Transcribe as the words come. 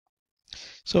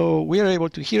So we are able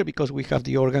to hear because we have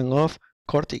the organ of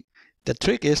cortex. The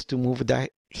trick is to move the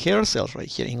hair cells right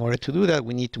here. In order to do that,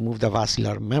 we need to move the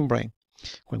basilar membrane.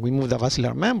 When we move the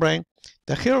basilar membrane,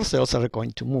 the hair cells are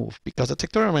going to move because the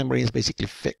tectorial membrane is basically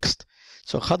fixed.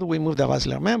 So how do we move the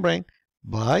basilar membrane?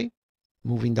 By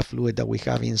moving the fluid that we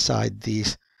have inside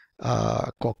this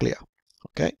cochlea.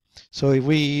 Okay, so if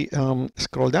we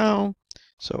scroll down,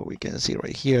 so we can see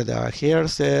right here the hair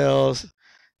cells,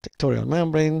 tectorial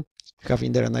membrane,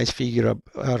 having there a nice figure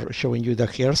showing you the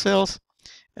hair cells,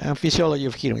 and physiology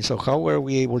of hearing. So how are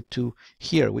we able to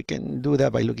hear? We can do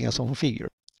that by looking at some figure.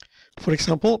 For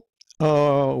example,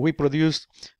 we produce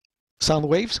sound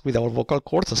waves with our vocal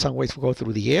cords. The sound waves go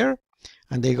through the air,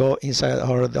 and they go inside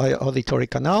our auditory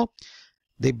canal.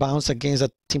 They bounce against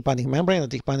the tympanic membrane. The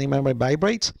tympanic membrane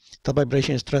vibrates. That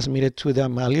vibration is transmitted to the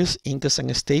malleus, incus,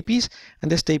 and stapes,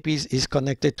 and the stapes is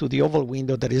connected to the oval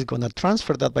window that is going to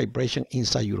transfer that vibration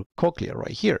inside your cochlea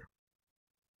right here.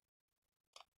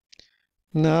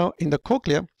 Now, in the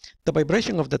cochlea, the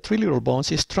vibration of the three little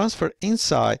bones is transferred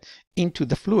inside into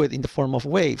the fluid in the form of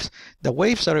waves. The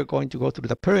waves are going to go through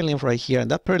the perilymph right here, and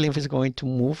that perilymph is going to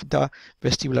move the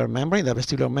vestibular membrane. The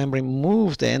vestibular membrane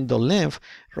moves the endolymph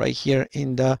right here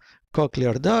in the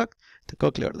cochlear duct. The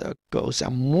cochlear duct goes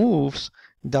and moves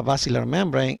the basilar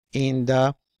membrane in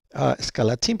the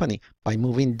scala tympani. By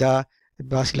moving the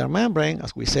basilar membrane,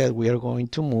 as we said, we are going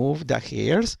to move the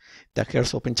hairs. The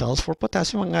hairs open channels for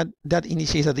potassium, and that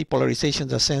initiates a depolarization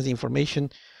that sends the information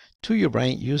to your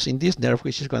brain using this nerve,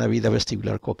 which is going to be the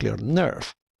vestibular cochlear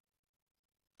nerve.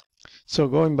 So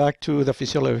going back to the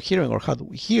physiology of hearing, or how do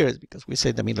we hear it, because we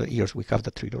said the middle ears, we have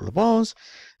the three little bones,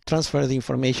 transfer the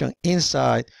information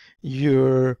inside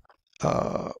your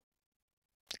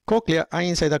cochlea, and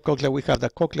inside the cochlea we have the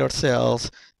cochlear cells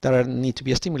that need to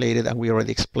be stimulated, and we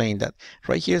already explained that.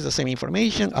 Right here is the same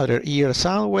information, outer ear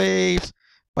sound waves,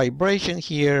 vibration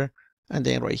here, and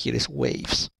then right here is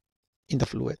waves in the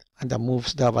fluid, and that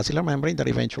moves the basilar membrane that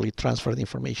eventually transfers the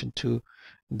information to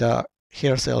the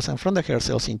hair cells, and from the hair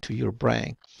cells into your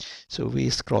brain. So we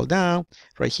scroll down,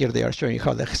 right here they are showing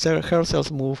how the hair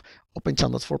cells move open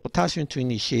channels for potassium to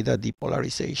initiate the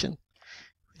depolarization.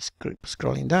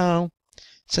 Scrolling down,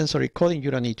 sensory coding,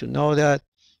 you don't need to know that,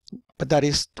 but that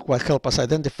is what helps us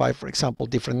identify, for example,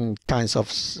 different kinds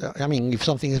of, I mean, if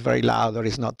something is very loud or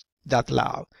is not that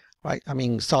loud, right? I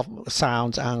mean, soft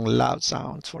sounds and loud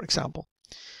sounds, for example.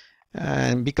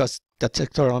 And because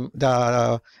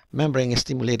the membrane is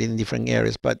stimulated in different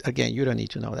areas, but again, you don't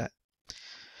need to know that.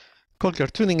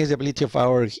 Cochlear tuning is the ability of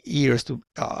our ears to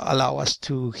allow us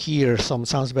to hear some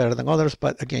sounds better than others,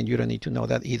 but again, you don't need to know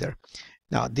that either.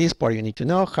 Now, this part you need to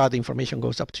know, how the information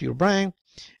goes up to your brain.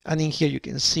 And in here you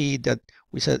can see that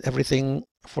we said everything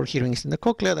for hearing is in the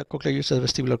cochlea. The cochlea uses the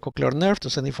vestibular cochlear nerve to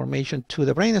send information to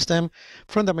the brainstem,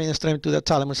 from the brainstem to the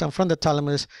thalamus, and from the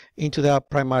thalamus into the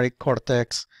primary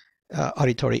cortex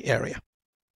auditory area.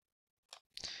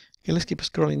 Okay, let's keep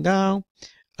scrolling down.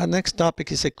 Our next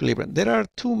topic is equilibrium. There are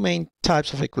two main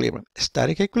types of equilibrium,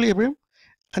 static equilibrium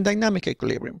and dynamic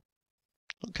equilibrium.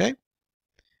 Okay,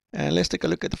 and let's take a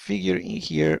look at the figure in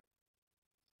here.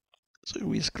 So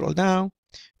we scroll down,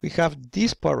 we have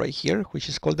this part right here, which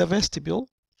is called the vestibule,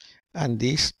 and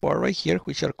this part right here,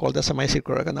 which are called the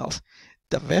semicircular canals.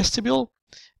 The vestibule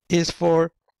is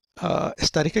for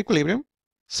static equilibrium.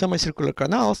 Semicircular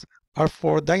canals are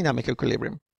for dynamic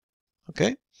equilibrium.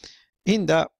 Okay, in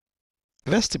the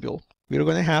vestibule, we're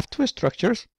going to have two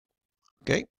structures.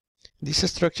 Okay, these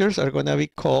structures are going to be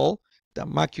called the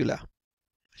macula,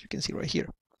 as you can see right here.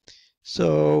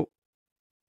 So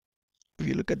if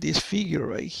you look at this figure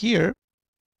right here,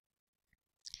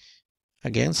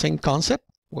 again, same concept.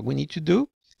 What we need to do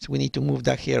is we need to move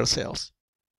the hair cells.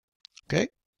 Okay,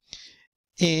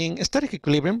 in static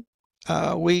equilibrium,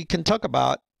 we can talk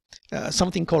about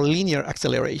something called linear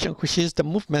acceleration, which is the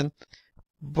movement,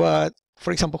 but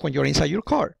for example, when you're inside your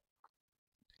car.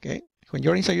 Okay, when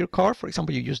you're inside your car, for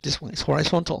example, you use this one, it's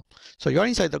horizontal. So you're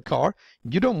inside the car,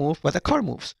 you don't move, but the car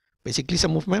moves. Basically, it's a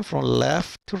movement from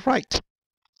left to right.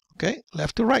 Okay,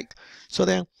 left to right. So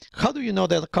then, how do you know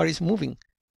that the car is moving?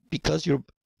 Because your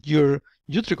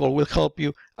utricle will help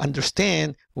you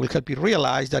understand, will help you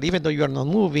realize that even though you are not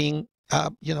moving,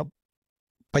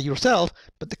 by yourself,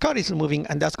 but the car is moving,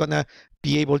 and that's gonna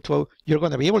be able to, you're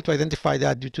gonna be able to identify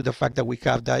that due to the fact that we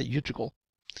have that utricle.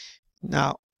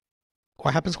 Now,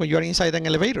 what happens when you're inside an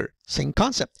elevator? Same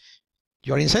concept.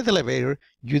 You're inside the elevator,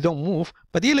 you don't move,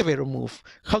 but the elevator moves.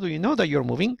 How do you know that you're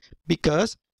moving?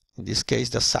 Because in this case,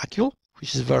 the saccule,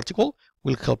 which is vertical,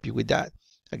 will help you with that.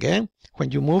 Again, when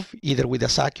you move either with the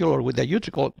saccule or with the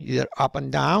utricle, either up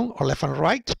and down or left and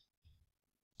right,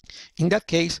 in that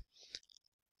case,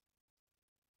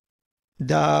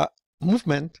 the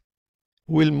movement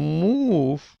will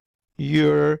move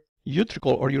your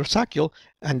utricle or your saccule,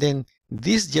 and then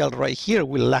this gel right here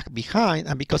will lag behind,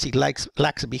 and because it lags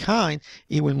behind,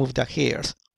 it will move the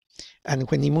hairs. And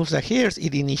when it moves the hairs,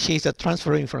 it initiates the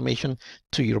transfer of information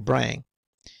to your brain.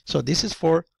 So this is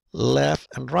for left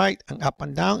and right and up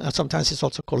and down, and sometimes it's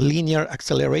also called linear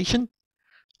acceleration.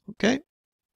 Okay.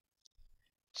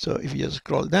 So if you just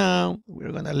scroll down,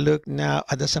 we're going to look now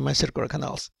at the semicircular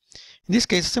canals. In this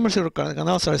case, semicircular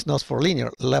canals are not for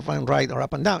linear, left and right or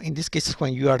up and down. In this case, it's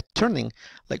when you are turning.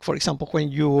 Like for example,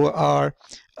 when you are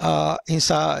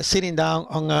sitting down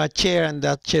on a chair and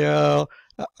that chair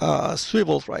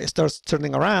swivels, right, starts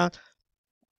turning around,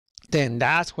 then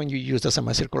that's when you use the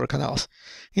semicircular canals.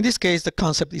 In this case, the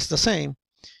concept is the same.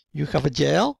 You have a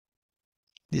gel.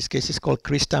 In this case, it's called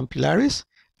crista ampullaris.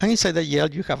 And inside the gel,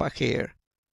 you have a hair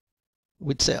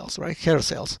with cells, right? Hair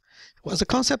cells. What's the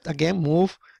concept? Again,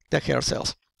 move the hair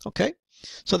cells. Okay.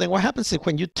 So then what happens is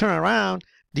when you turn around,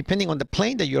 depending on the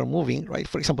plane that you're moving, right?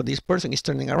 For example, this person is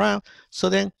turning around. So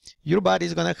then your body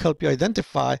is going to help you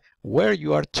identify where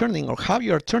you are turning or how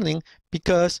you are turning,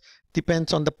 because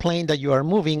depends on the plane that you are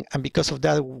moving. And because of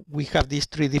that, we have these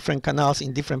 3 different canals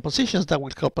in different positions that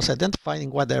will help us identify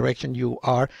in what direction you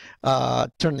are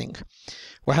turning.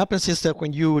 What happens is that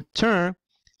when you turn,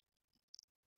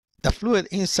 the fluid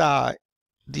inside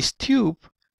this tube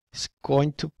is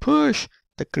going to push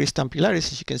the crista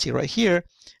ampullaris, as you can see right here.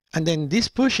 And then this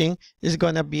pushing is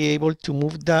going to be able to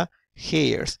move the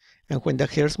hairs. And when the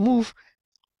hairs move,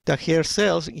 the hair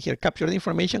cells here capture the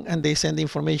information, and they send the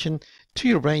information to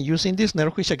your brain using this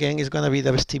nerve, which again is going to be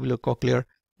the vestibulocochlear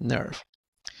nerve.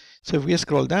 So if we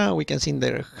scroll down, we can see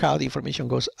there how the information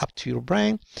goes up to your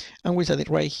brain. And we said it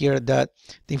right here that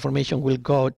the information will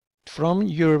go from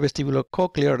your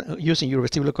vestibulocochlear, using your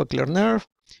vestibulocochlear nerve,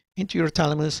 into your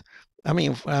thalamus,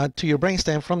 to your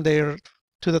brainstem, from there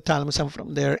to the thalamus, and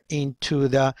from there into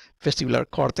the vestibular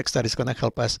cortex that is going to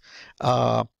help us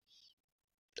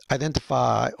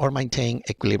identify or maintain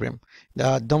equilibrium.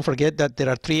 Don't forget that there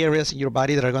are 3 areas in your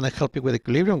body that are going to help you with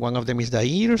equilibrium. One of them is the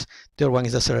ears, the other one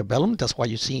is the cerebellum. That's why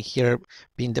you see here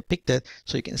being depicted,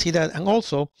 so you can see that. And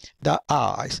also the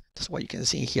eyes. That's why you can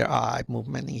see here eye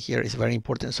movement in here is very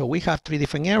important. So we have 3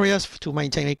 different areas to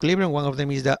maintain equilibrium. One of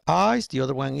them is the eyes, the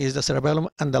other one is the cerebellum,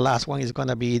 and the last one is going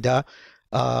to be the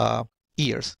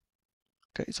ears.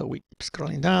 Okay, so we keep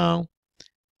scrolling down,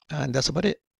 and that's about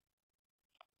it.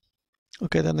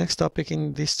 Okay, the next topic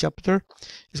in this chapter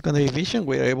is going to be vision.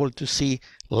 We are able to see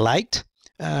light,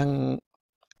 and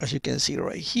as you can see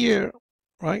right here,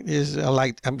 right, is a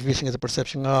light. Vision is the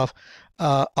perception of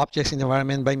objects in the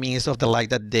environment by means of the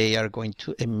light that they are going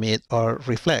to emit or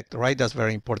reflect, right? That's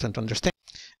very important to understand.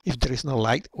 If there is no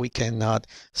light, we cannot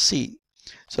see.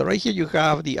 So right here you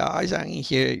have the eyes, and in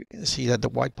here you can see that the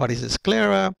white part is the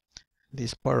sclera.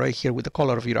 This part right here with the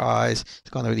color of your eyes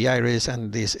is going to be the iris,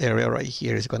 and this area right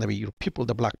here is going to be your pupil,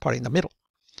 the black part in the middle.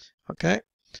 Okay,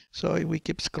 so if we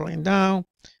keep scrolling down,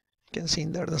 you can see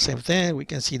in there the same thing. We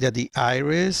can see that the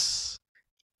iris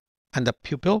and the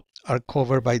pupil are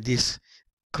covered by this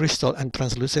crystal and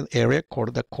translucent area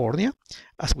called the cornea.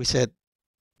 As we said,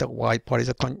 the white part is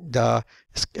the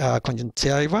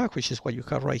conjunctiva, which is what you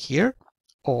have right here,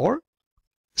 or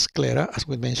sclera, as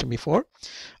we mentioned before.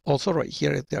 Also right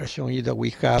here, they are showing you that we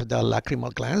have the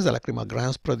lacrimal glands. The lacrimal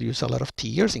glands produce a lot of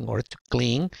tears in order to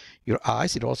clean your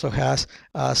eyes. It also has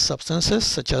substances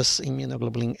such as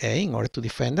immunoglobulin A in order to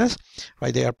defend us,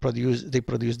 right? They produce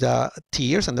the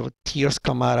tears, and the tears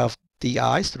come out of the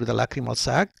eyes through the lacrimal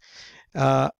sac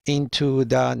into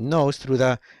the nose through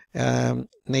the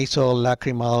nasal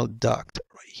lacrimal duct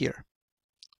right here.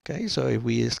 Okay, so if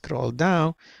we scroll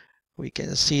down, we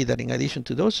can see that in addition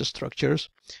to those structures,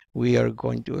 we are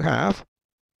going to have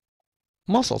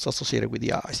muscles associated with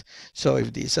the eyes. So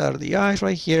if these are the eyes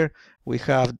right here, we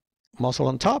have muscle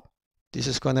on top. This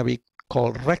is going to be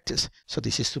called rectus. So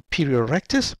this is superior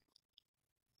rectus.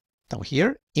 Down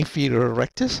here, inferior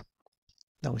rectus.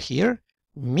 Down here,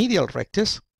 medial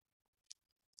rectus.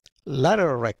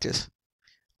 Lateral rectus.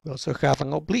 We also have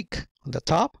an oblique on the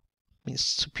top, means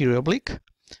superior oblique,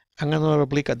 and another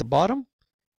oblique at the bottom,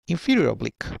 inferior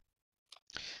oblique.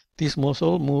 These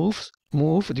muscles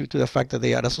move due to the fact that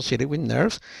they are associated with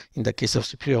nerves. In the case of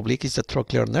superior oblique, it's the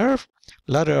trochlear nerve.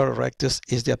 Lateral rectus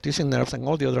is the optic nerves, and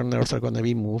all the other nerves are going to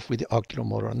be moved with the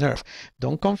oculomotor nerve.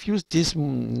 Don't confuse these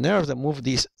nerves that move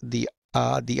the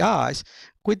eyes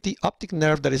with the optic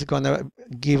nerve that is going to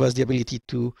give us the ability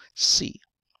to see.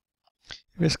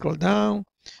 If we scroll down,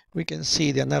 we can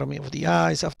see the anatomy of the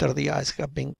eyes after the eyes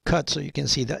have been cut, so you can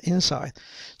see the inside.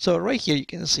 So right here you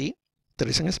can see there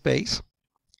is a space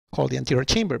called the anterior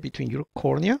chamber between your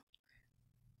cornea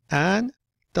and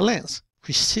the lens,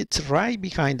 which sits right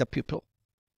behind the pupil.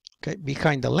 Okay,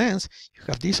 behind the lens, you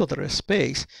have this other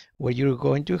space where you're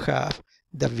going to have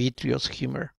the vitreous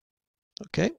humor.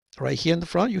 Okay, right here in the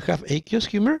front, you have aqueous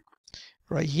humor.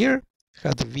 Right here, you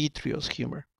have the vitreous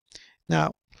humor.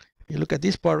 Now, if you look at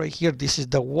this part right here, this is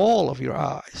the wall of your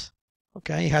eyes.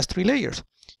 Okay, it has 3 layers.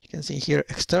 You can see here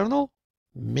external,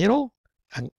 middle,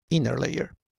 and inner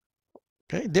layer.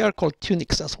 Okay, they are called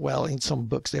tunics as well in some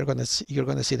books. You're gonna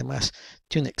see them as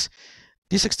tunics.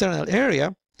 This external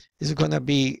area is gonna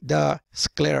be the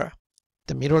sclera.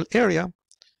 The middle area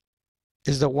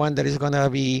is the one that is gonna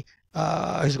be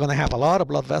have a lot of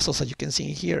blood vessels, as you can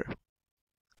see here.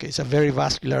 Okay, it's a very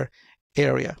vascular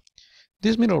area.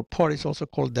 This middle part is also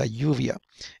called the uvea.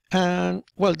 And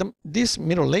well, this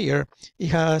middle layer, it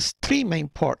has 3 main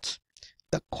parts.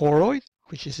 The choroid,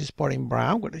 which is this part in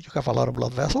brown, where you have a lot of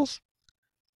blood vessels.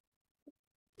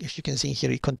 If you can see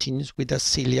here, it continues with the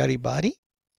ciliary body,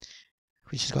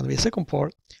 which is going to be the second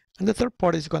part. And the third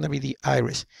part is going to be the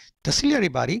iris. The ciliary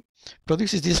body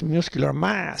produces this muscular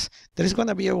mass that is going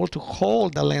to be able to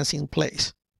hold the lens in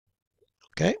place,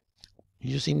 okay,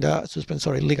 using the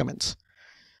suspensory ligaments.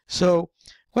 So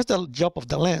what's the job of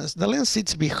the lens? The lens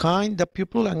sits behind the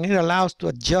pupil and it allows to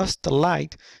adjust the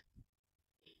light,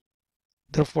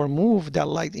 therefore move that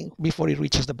light before it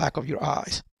reaches the back of your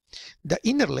eyes. The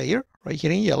inner layer, right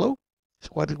here in yellow, is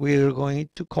what we're going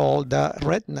to call the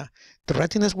retina. The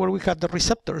retina is where we have the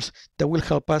receptors that will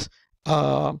help us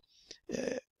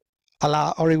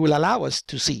it will allow us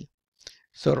to see.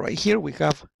 So right here we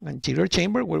have anterior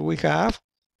chamber where we have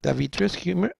the vitreous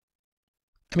humor,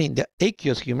 the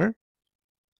aqueous humor,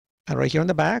 and right here on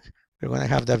the back we're going to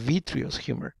have the vitreous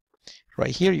humor.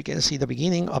 Right here you can see the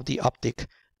beginning of the optic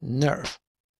nerve.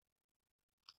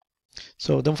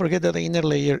 So don't forget that the inner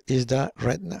layer is the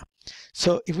retina.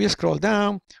 So if we scroll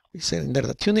down, we say under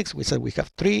the tunics, we said we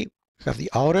have 3. We have the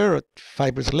outer or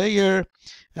fibrous layer,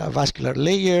 vascular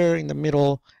layer in the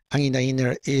middle, and in the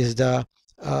inner is the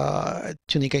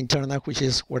tunica interna, which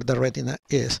is where the retina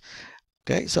is.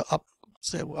 Okay, so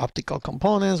optical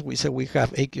components, we said we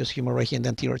have aqueous humor right here in the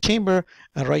anterior chamber,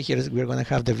 and right here we're going to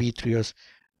have the vitreous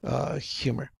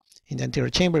humor. In the anterior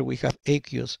chamber, we have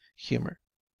aqueous humor.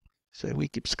 So if we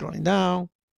keep scrolling down,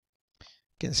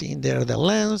 you can see in there the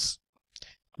lens,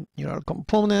 neural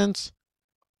components.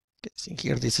 You can see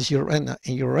here, this is your retina.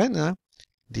 In your retina,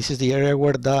 this is the area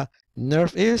where the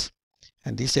nerve is,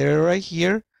 and this area right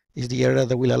here is the area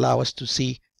that will allow us to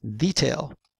see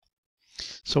detail.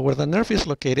 So where the nerve is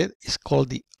located is called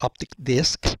the optic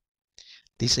disc.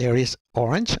 This area is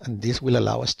orange, and this will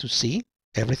allow us to see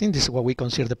everything. This is what we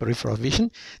consider the peripheral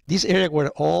vision. This area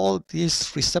where all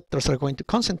these receptors are going to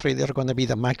concentrate, they're going to be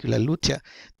the macula lutea.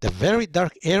 The very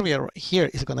dark area right here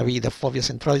is going to be the fovea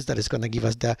centralis that is going to give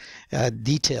us the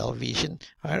detailed vision,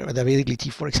 or the ability,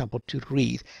 for example, to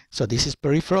read. So this is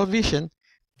peripheral vision.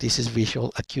 This is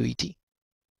visual acuity.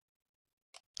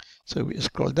 So we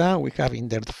scroll down, we have in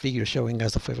there the figure showing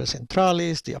us the fovea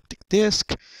centralis, the optic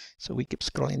disc. So we keep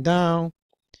scrolling down.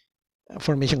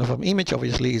 Formation of an image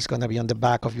obviously is going to be on the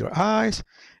back of your eyes.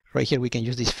 Right here we can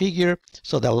use this figure,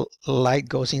 so the light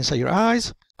goes inside your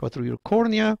eyes, go through your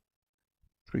cornea,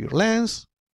 through your lens,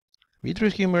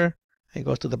 vitreous humor, and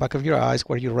goes to the back of your eyes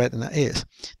where your retina is.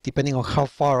 Depending on how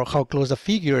far or how close the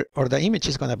figure or the image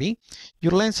is going to be,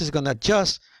 your lens is going to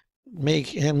adjust,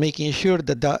 making sure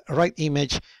that the right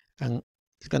image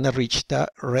is going to reach the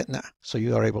retina so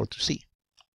you are able to see.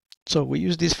 So we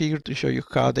use this figure to show you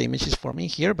how the image is forming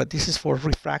here, but this is for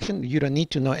refraction. You don't need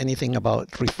to know anything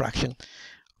about refraction.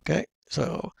 Okay,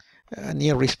 so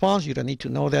near response, you don't need to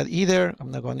know that either. I'm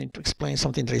not going to explain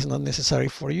something that is not necessary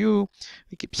for you.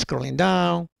 We keep scrolling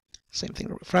down. Same thing,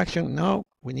 refraction. No,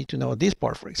 we need to know this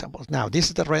part, for example. Now, this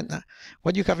is the retina.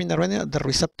 What you have in the retina? The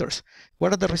receptors.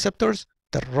 What are the receptors?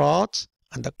 The rods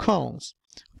and the cones.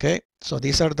 Okay, so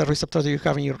these are the receptors that you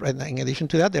have in your retina. In addition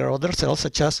to that, there are other cells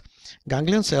such as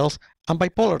ganglion cells and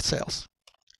bipolar cells.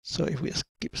 So if we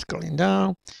keep scrolling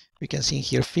down, we can see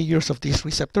here figures of these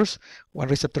receptors. One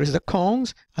receptor is the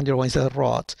cones, and the other one is the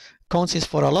rods. Cones is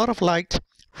for a lot of light.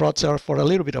 Rods are for a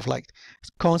little bit of light.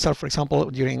 Cones are, for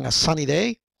example, during a sunny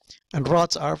day, and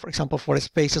rods are, for example, for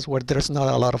spaces where there's not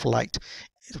a lot of light,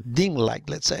 dim light,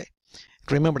 let's say.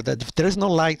 Remember that if there is no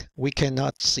light, we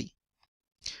cannot see.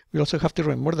 We also have to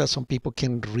remember that some people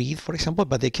can read, for example,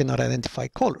 but they cannot identify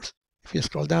colors. If you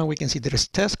scroll down, we can see there is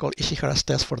a test called Ishihara's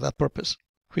test for that purpose,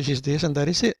 which is this, and that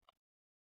is it.